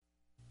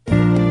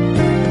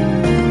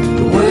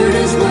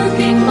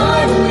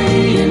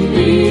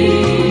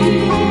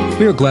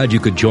are glad you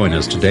could join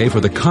us today for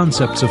the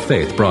Concepts of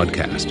Faith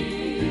broadcast.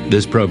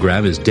 This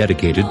program is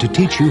dedicated to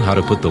teach you how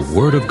to put the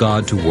Word of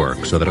God to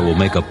work so that it will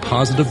make a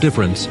positive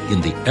difference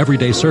in the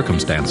everyday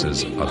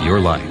circumstances of your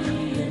life.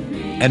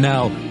 And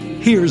now,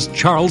 here's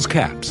Charles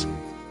Capps.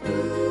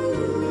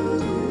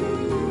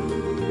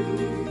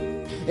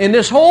 In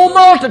this whole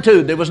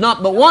multitude, there was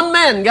not but one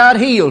man got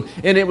healed,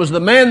 and it was the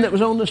man that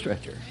was on the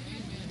stretcher.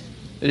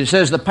 And it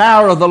says the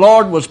power of the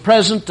Lord was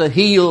present to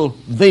heal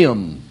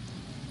them,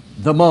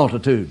 the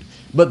multitude.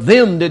 But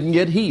them didn't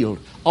get healed.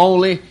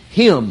 Only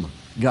him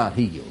got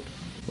healed.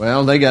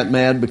 Well, they got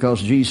mad because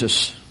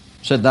Jesus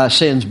said, thy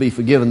sins be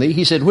forgiven thee.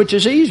 He said, which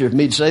is easier for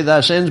me to say,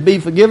 thy sins be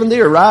forgiven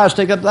thee, or rise,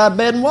 take up thy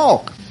bed and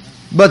walk?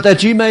 But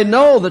that you may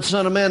know that the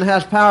Son of Man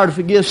has power to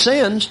forgive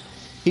sins,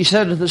 he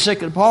said to the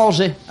sick of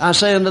palsy, I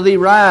say unto thee,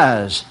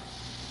 rise,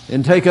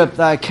 and take up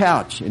thy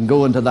couch, and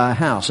go into thy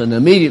house. And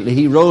immediately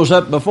he rose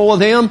up before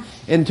them,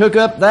 and took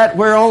up that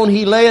whereon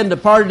he lay, and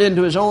departed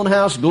into his own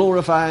house,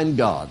 glorifying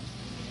God.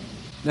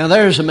 Now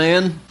there's a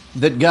man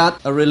that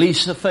got a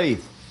release of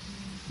faith.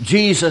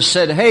 Jesus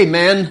said, hey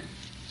man,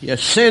 your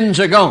sins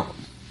are gone.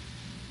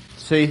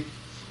 See,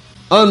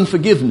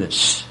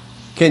 unforgiveness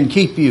can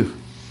keep you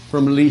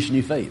from releasing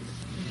your faith.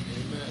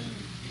 Amen.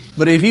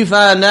 But if you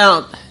find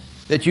out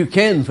that you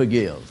can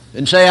forgive,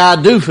 and say, I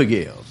do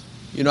forgive.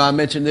 You know, I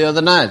mentioned the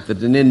other night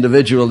that an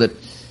individual that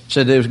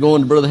said they was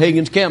going to Brother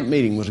Hagin's camp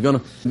meeting was going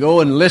to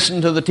go and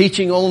listen to the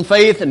teaching on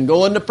faith and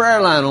go in the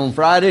prayer line on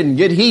Friday and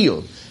get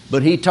healed.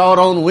 But he taught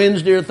on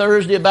Wednesday or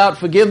Thursday about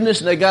forgiveness,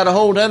 and they got a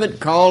hold of it,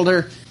 called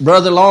their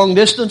brother long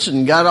distance,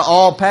 and got it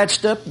all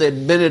patched up.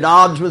 They'd been at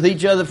odds with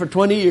each other for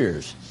 20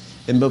 years.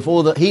 And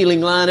before the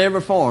healing line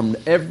ever formed,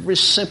 every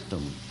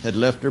symptom had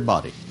left her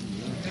body.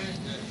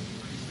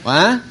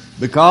 Why?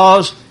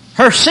 Because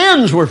her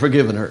sins were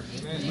forgiven her.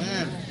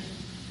 Amen.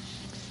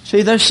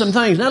 See, there's some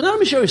things. Now, let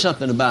me show you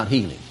something about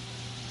healing.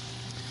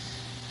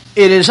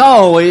 It is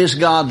always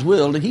God's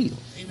will to heal.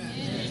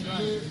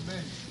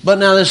 But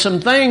now there's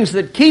some things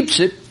that keeps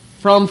it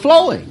from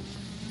flowing.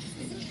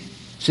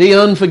 See,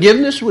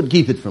 unforgiveness would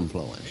keep it from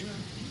flowing.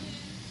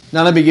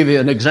 Now let me give you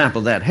an example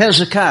of that.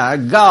 Hezekiah,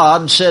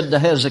 God said to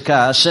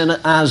Hezekiah,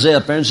 sent Isaiah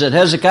up there and said,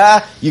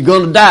 Hezekiah, you're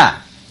going to die.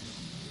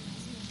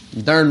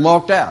 He turned and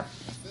walked out.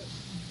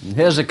 And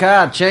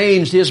Hezekiah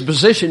changed his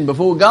position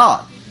before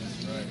God.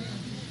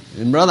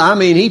 And brother, I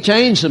mean, he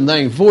changed some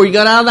things. Before he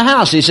got out of the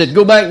house, he said,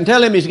 go back and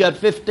tell him he's got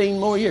 15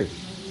 more years.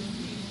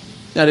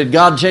 Now did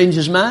God change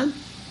his mind?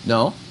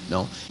 No.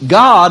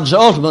 God's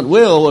ultimate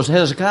will was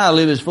Hezekiah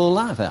live his full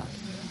life out.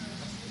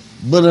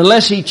 But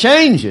unless he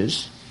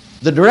changes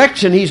the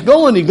direction he's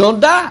going to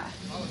die.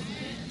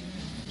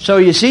 So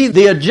you see,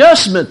 the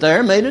adjustment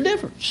there made a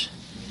difference.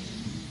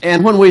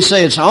 And when we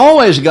say it's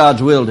always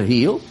God's will to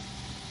heal,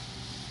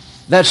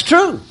 that's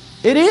true.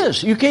 It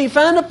is. You can't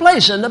find a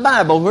place in the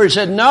Bible where it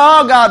said,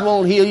 no, God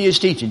won't heal you, he's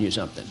teaching you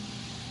something.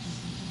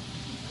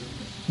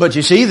 But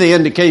you see, the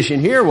indication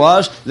here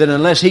was that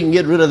unless he can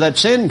get rid of that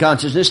sin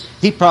consciousness,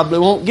 he probably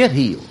won't get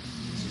healed.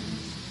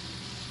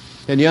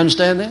 Can you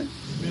understand that?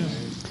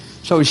 Amen.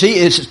 So you see,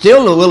 it's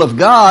still the will of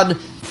God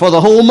for the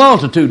whole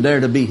multitude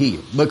there to be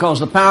healed, because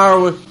the power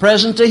was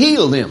present to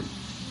heal them.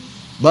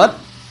 But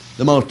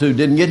the multitude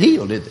didn't get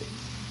healed, did they?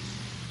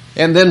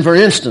 And then, for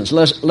instance,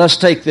 let's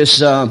take this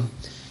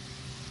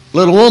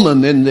little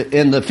woman in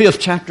the 5th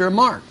chapter of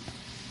Mark.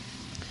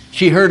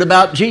 She heard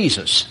about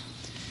Jesus,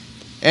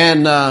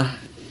 and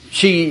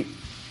she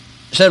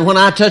said, when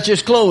I touch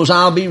his clothes,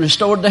 I'll be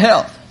restored to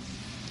health.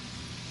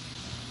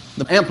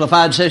 The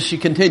Amplified says she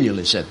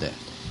continually said that.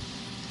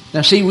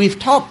 Now see, we've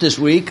talked this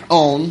week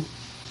on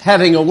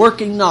having a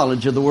working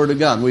knowledge of the Word of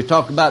God. We've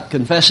talked about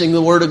confessing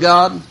the Word of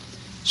God,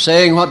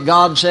 saying what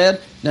God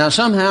said. Now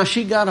somehow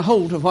she got a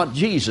hold of what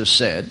Jesus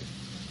said,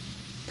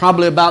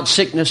 probably about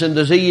sickness and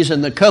disease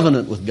and the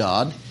covenant with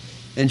God.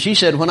 And she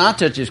said, when I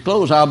touch his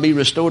clothes, I'll be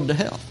restored to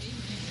health.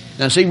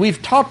 Now see,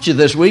 we've taught you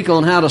this week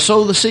on how to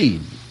sow the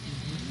seed.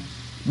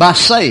 By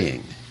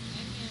saying.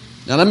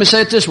 Now let me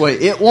say it this way.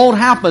 It won't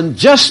happen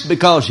just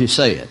because you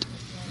say it.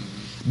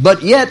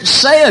 But yet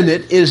saying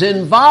it is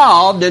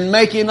involved in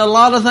making a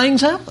lot of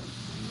things happen.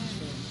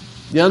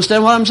 You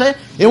understand what I'm saying?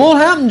 It won't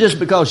happen just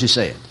because you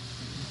say it.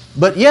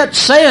 But yet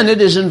saying it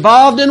is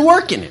involved in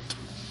working it.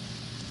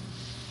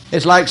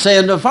 It's like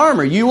saying to a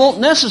farmer, you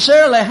won't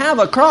necessarily have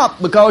a crop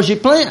because you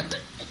plant.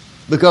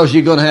 Because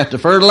you're going to have to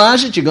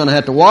fertilize it, you're going to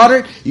have to water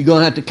it, you're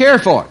going to have to care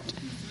for it.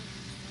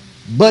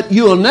 But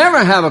you'll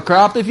never have a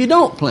crop if you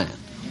don't plant.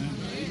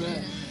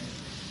 Amen.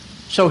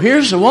 So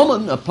here's a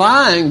woman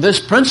applying this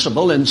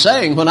principle and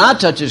saying, when I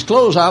touch his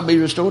clothes, I'll be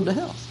restored to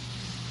health.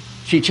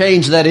 She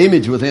changed that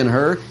image within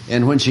her,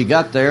 and when she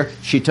got there,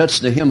 she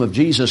touched the hem of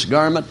Jesus'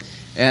 garment,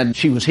 and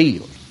she was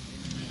healed.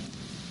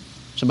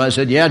 Somebody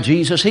said, yeah,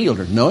 Jesus healed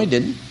her. No, he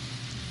didn't.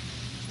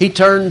 He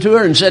turned to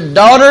her and said,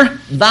 daughter,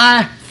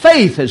 thy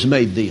faith has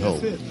made thee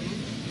whole.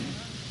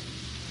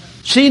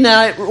 See,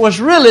 now, it was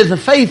really the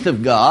faith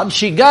of God.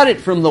 She got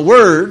it from the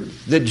Word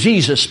that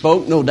Jesus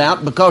spoke, no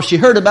doubt, because she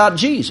heard about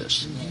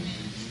Jesus.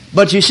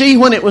 But you see,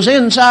 when it was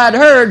inside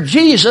her,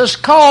 Jesus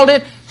called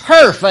it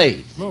her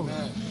faith.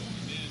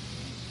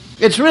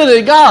 It's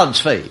really God's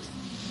faith.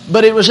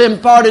 But it was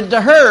imparted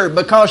to her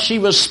because she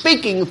was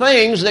speaking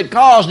things that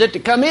caused it to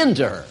come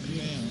into her.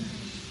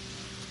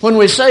 When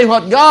we say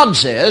what God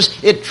says,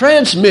 it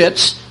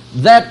transmits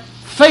that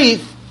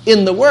faith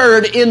in the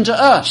Word into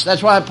us.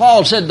 That's why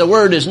Paul said the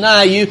Word is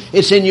nigh you,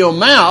 it's in your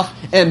mouth,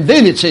 and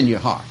then it's in your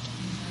heart.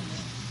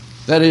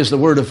 That is the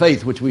word of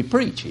faith which we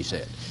preach, he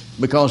said,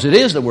 because it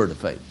is the word of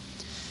faith.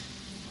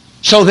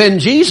 So then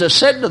Jesus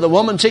said to the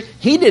woman, see,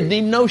 he didn't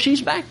even know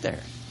she's back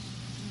there.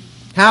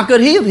 How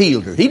could he have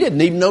healed her? He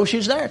didn't even know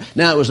she's there.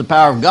 Now, it was the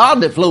power of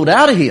God that flowed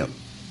out of him.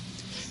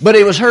 But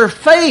it was her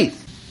faith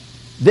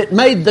that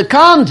made the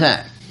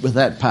contact with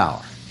that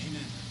power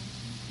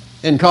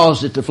and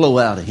caused it to flow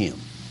out of him.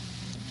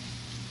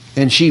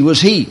 And she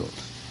was healed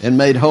and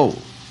made whole.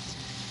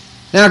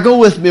 Now, go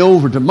with me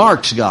over to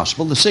Mark's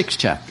Gospel, the 6th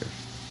chapter.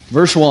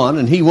 Verse 1,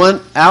 and he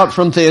went out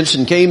from thence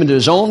and came into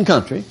his own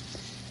country,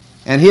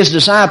 and his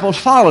disciples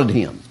followed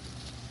him.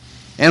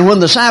 And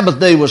when the Sabbath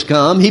day was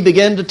come, he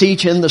began to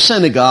teach in the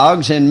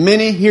synagogues, and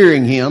many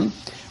hearing him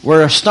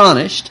were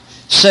astonished,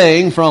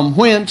 saying, from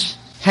whence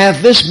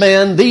hath this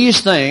man these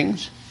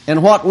things,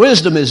 and what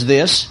wisdom is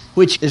this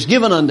which is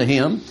given unto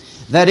him,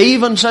 that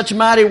even such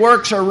mighty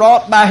works are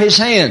wrought by his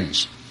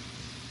hands?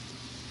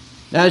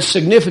 Now it's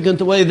significant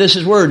the way this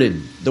is worded.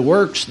 The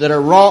works that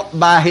are wrought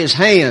by his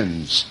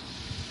hands.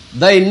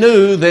 They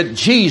knew that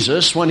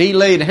Jesus, when he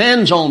laid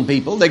hands on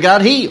people, they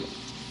got healed.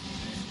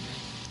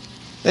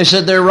 They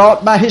said they're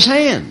wrought by his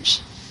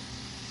hands.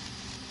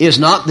 Is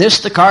not this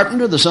the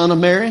carpenter, the son of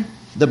Mary,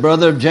 the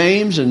brother of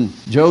James and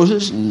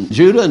Joseph and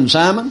Judah and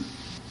Simon?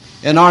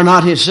 And are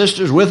not his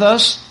sisters with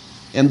us?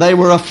 And they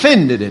were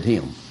offended at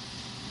him.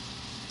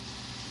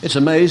 It's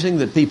amazing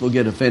that people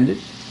get offended.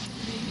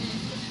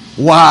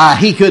 Why,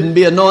 he couldn't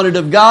be anointed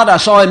of God. I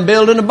saw him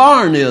building a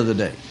barn the other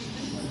day.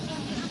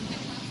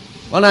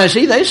 Well, now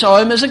see, they saw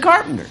him as a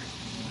carpenter.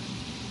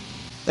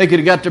 They could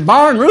have got their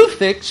barn roof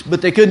fixed,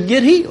 but they couldn't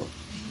get healed.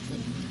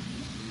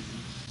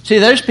 See,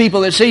 there's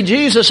people that see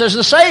Jesus as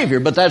the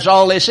Savior, but that's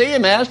all they see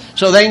him as.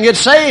 So they can get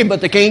saved,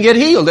 but they can't get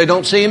healed. They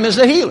don't see him as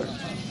the healer.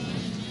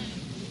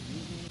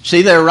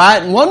 See, they're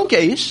right in one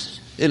case,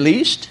 at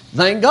least.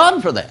 Thank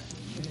God for that.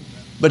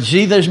 But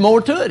see, there's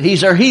more to it.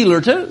 He's our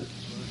healer too.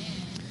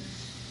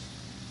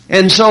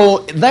 And so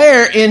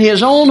there in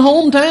his own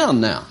hometown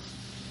now,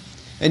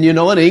 and you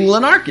know, in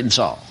England,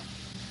 Arkansas,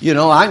 you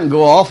know, I can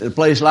go off at a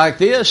place like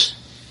this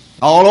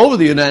all over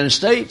the United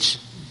States,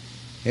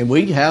 and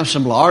we have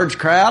some large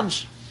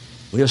crowds.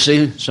 We'll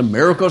see some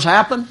miracles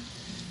happen.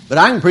 But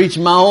I can preach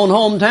in my own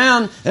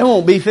hometown, there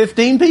won't be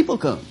 15 people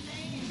come.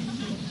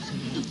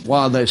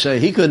 While they say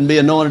he couldn't be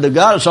anointed of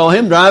God, I saw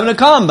him driving a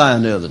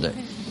combine the other day.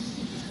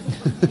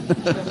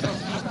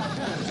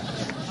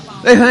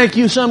 They think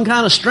you some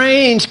kind of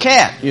strange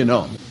cat, you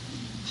know.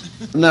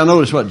 Now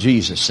notice what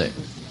Jesus said.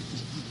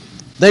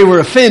 They were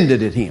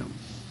offended at him.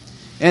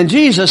 And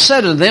Jesus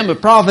said unto them, a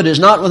prophet is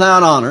not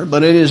without honor,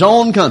 but in his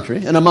own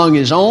country, and among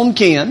his own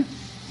kin,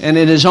 and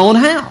in his own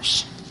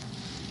house.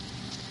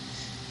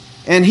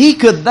 And he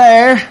could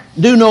there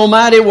do no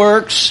mighty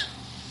works.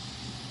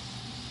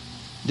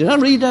 Did I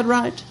read that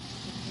right?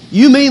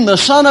 You mean the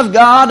Son of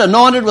God,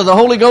 anointed with the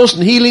Holy Ghost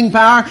and healing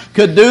power,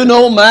 could do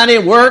no mighty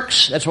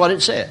works? That's what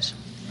it says.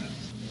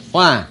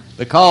 Why?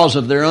 Because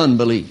of their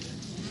unbelief.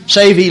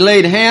 Save he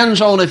laid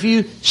hands on a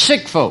few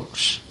sick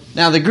folks.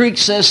 Now the Greek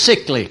says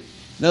sickly.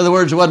 In other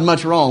words, there wasn't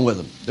much wrong with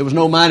them. There was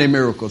no mighty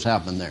miracles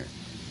happening there.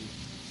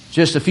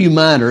 Just a few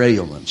minor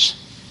ailments.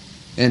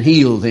 And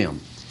healed them.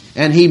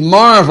 And he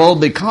marveled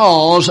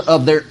because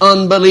of their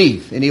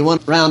unbelief. And he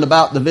went round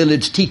about the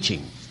village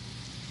teaching.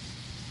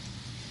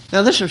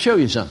 Now this will show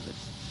you something.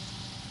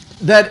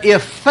 That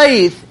if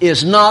faith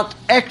is not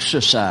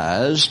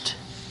exercised,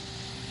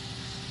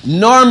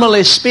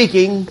 normally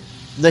speaking,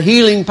 the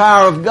healing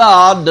power of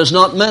God does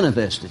not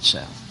manifest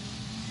itself.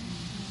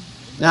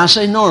 Now I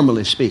say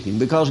normally speaking,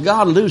 because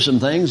God will do some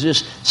things,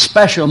 just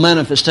special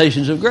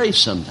manifestations of grace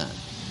sometimes.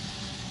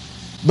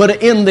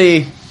 But in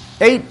the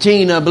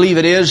 18, I believe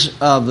it is,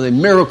 of the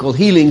miracle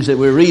healings that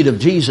we read of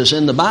Jesus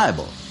in the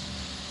Bible,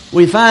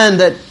 we find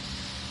that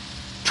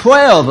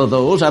 12 of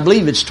those, I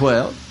believe it's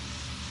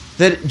 12,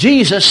 that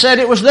Jesus said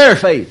it was their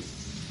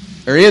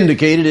faith, or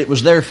indicated it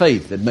was their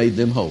faith that made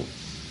them whole.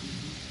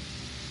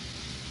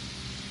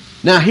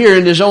 Now here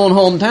in his own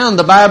hometown,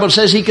 the Bible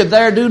says he could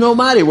there do no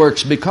mighty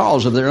works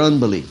because of their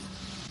unbelief.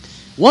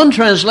 One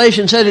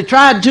translation said he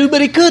tried to,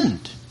 but he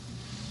couldn't.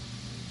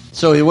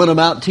 So he went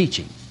about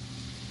teaching.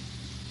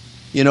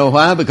 You know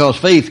why? Because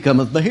faith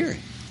cometh by hearing.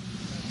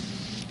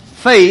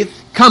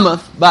 Faith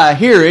cometh by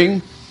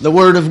hearing the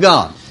Word of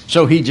God.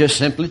 So he just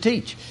simply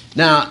teach.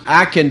 Now,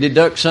 I can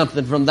deduct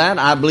something from that.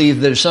 I believe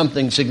there's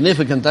something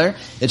significant there.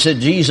 It said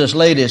Jesus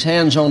laid his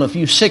hands on a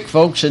few sick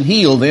folks and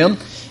healed them.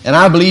 And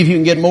I believe you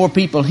can get more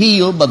people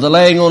healed by the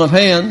laying on of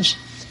hands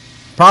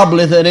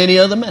probably than any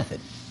other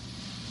method.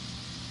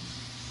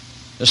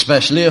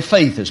 Especially if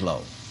faith is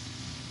low.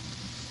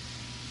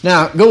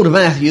 Now, go to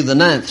Matthew, the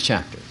 9th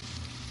chapter.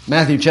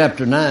 Matthew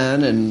chapter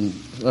 9 and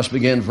Let's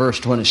begin verse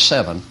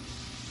 27.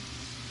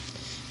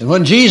 And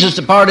when Jesus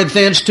departed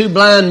thence, 2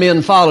 blind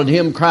men followed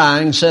him,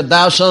 crying, said,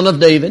 Thou son of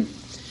David,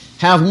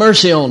 have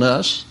mercy on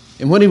us.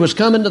 And when he was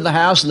come into the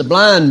house, and the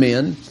blind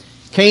men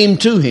came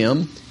to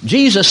him,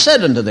 Jesus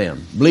said unto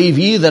them, Believe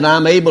ye that I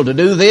am able to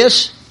do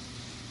this?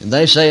 And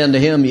they say unto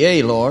him,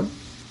 Yea, Lord.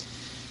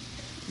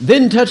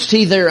 Then touched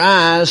he their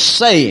eyes,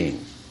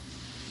 saying,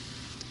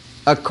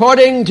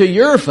 According to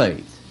your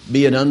faith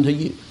be it unto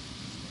you.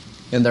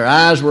 And their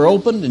eyes were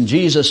opened, and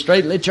Jesus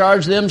straightly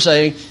charged them,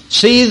 saying,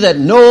 See that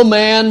no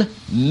man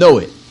know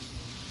it.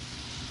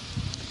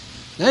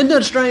 Now, isn't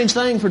that a strange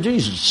thing for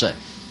Jesus to say?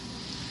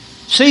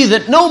 See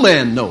that no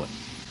man know it.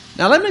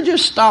 Now let me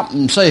just stop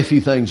and say a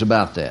few things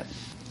about that.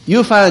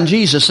 You'll find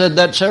Jesus said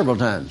that several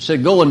times. He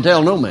said, Go and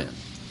tell no man.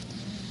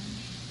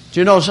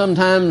 Do you know,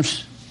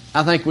 sometimes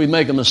I think we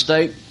make a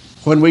mistake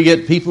when we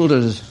get people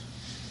to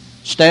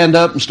stand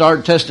up and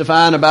start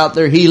testifying about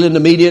their healing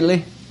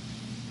immediately.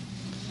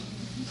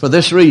 For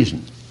this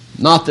reason.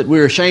 Not that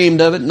we're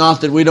ashamed of it,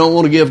 not that we don't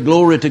want to give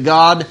glory to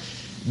God,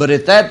 but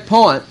at that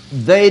point,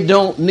 they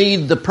don't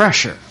need the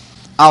pressure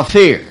of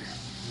fear.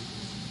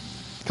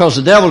 Because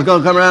the devil's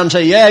going to come around and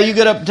say, yeah, you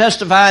get up and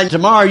testify, and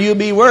tomorrow you'll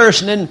be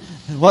worse, and then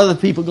what are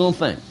the people going to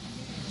think?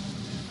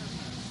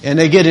 And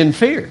they get in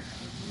fear.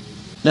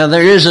 Now,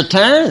 there is a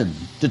time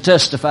to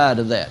testify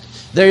to that.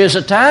 There is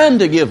a time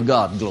to give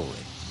God glory.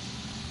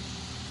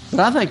 But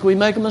I think we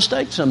make a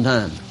mistake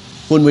sometimes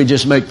when we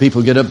just make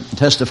people get up and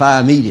testify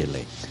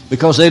immediately,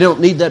 because they don't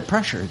need that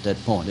pressure at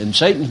that point, and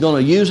Satan's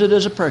going to use it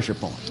as a pressure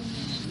point.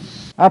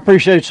 I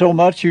appreciate so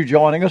much you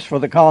joining us for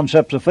the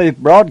Concepts of Faith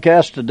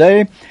broadcast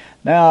today.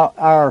 Now,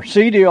 our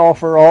CD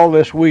offer all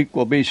this week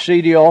will be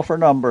CD offer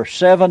number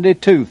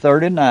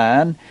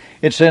 7239.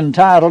 It's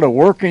entitled A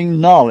Working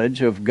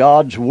Knowledge of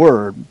God's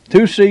Word. 2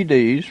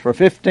 CDs for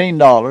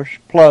 $15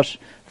 plus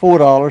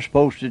 $4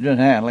 postage and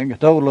handling, a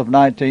total of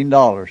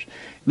 $19.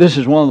 This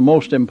is one of the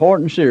most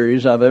important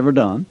series I've ever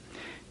done.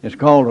 It's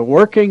called A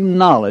Working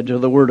Knowledge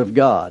of the Word of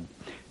God.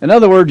 In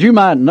other words, you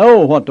might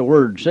know what the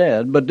Word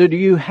said, but do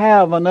you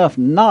have enough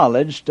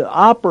knowledge to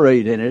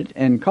operate in it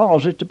and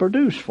cause it to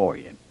produce for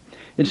you?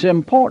 It's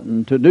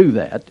important to do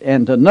that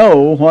and to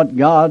know what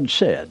God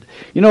said.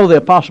 You know, the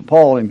Apostle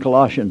Paul in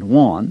Colossians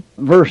 1,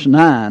 verse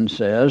 9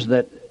 says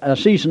that, I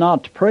cease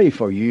not to pray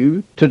for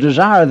you, to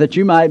desire that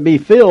you might be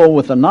filled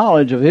with the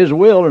knowledge of His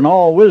will and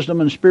all wisdom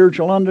and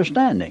spiritual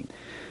understanding.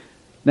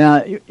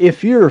 Now,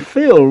 if you're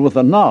filled with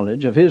the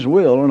knowledge of His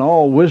will and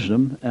all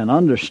wisdom and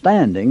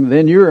understanding,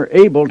 then you're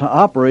able to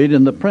operate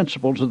in the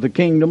principles of the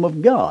kingdom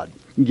of God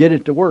and get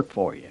it to work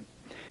for you.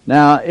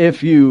 Now,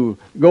 if you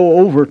go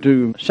over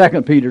to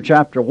 2 Peter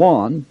chapter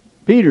 1,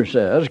 Peter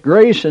says,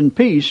 Grace and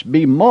peace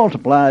be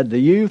multiplied to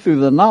you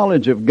through the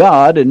knowledge of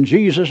God and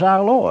Jesus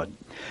our Lord.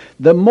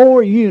 The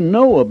more you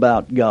know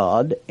about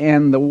God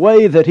and the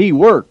way that He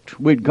worked,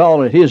 we'd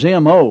call it His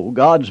M.O.,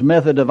 God's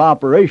method of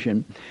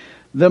operation,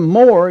 the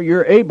more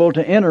you're able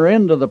to enter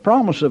into the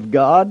promise of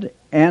God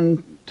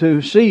and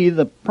to see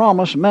the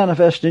promise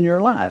manifest in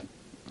your life.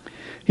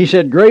 He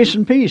said, Grace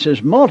and peace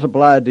is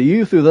multiplied to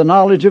you through the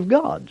knowledge of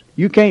God.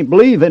 You can't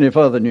believe any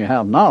further than you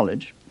have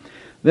knowledge.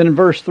 Then in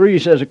verse 3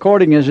 says,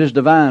 According as His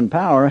divine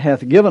power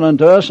hath given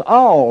unto us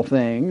all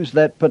things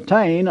that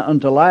pertain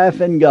unto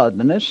life and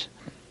godliness.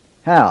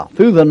 How?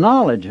 Through the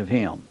knowledge of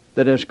Him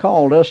that has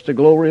called us to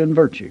glory and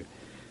virtue.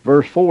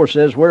 Verse 4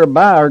 says,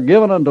 Whereby are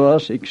given unto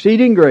us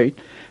exceeding great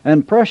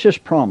and precious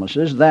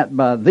promises, that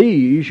by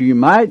these you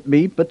might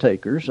be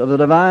partakers of the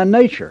divine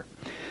nature.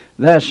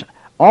 That's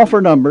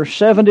offer number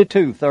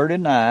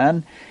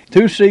 7239, 2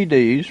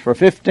 CDs for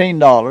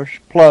 $15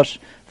 plus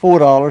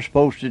 $4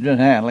 postage and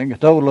handling, a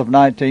total of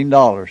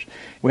 $19.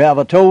 We have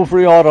a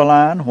toll-free order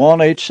line,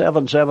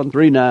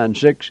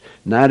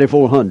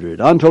 1-877-396-9400.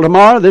 Until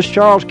tomorrow, this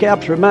Charles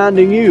Capps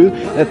reminding you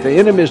that the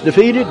enemy is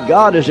defeated,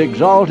 God is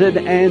exalted,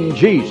 and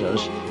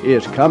Jesus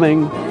is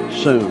coming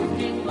soon.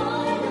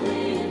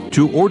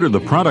 To order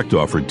the product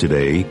offered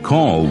today,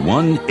 call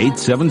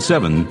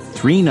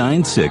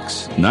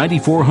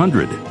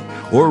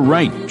 1-877-396-9400 or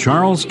write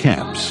Charles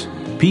Capps,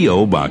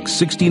 P.O. Box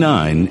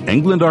 69,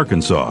 England,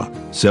 Arkansas,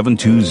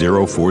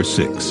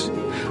 72046.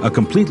 A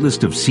complete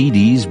list of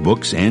CDs,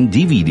 books, and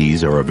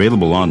DVDs are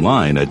available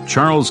online at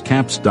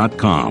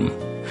charlescapps.com.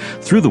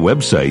 Through the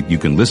website, you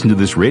can listen to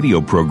this radio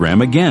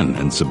program again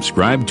and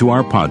subscribe to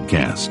our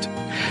podcast.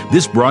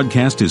 This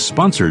broadcast is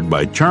sponsored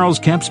by Charles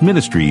Capps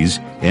Ministries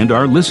and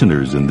our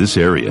listeners in this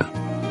area.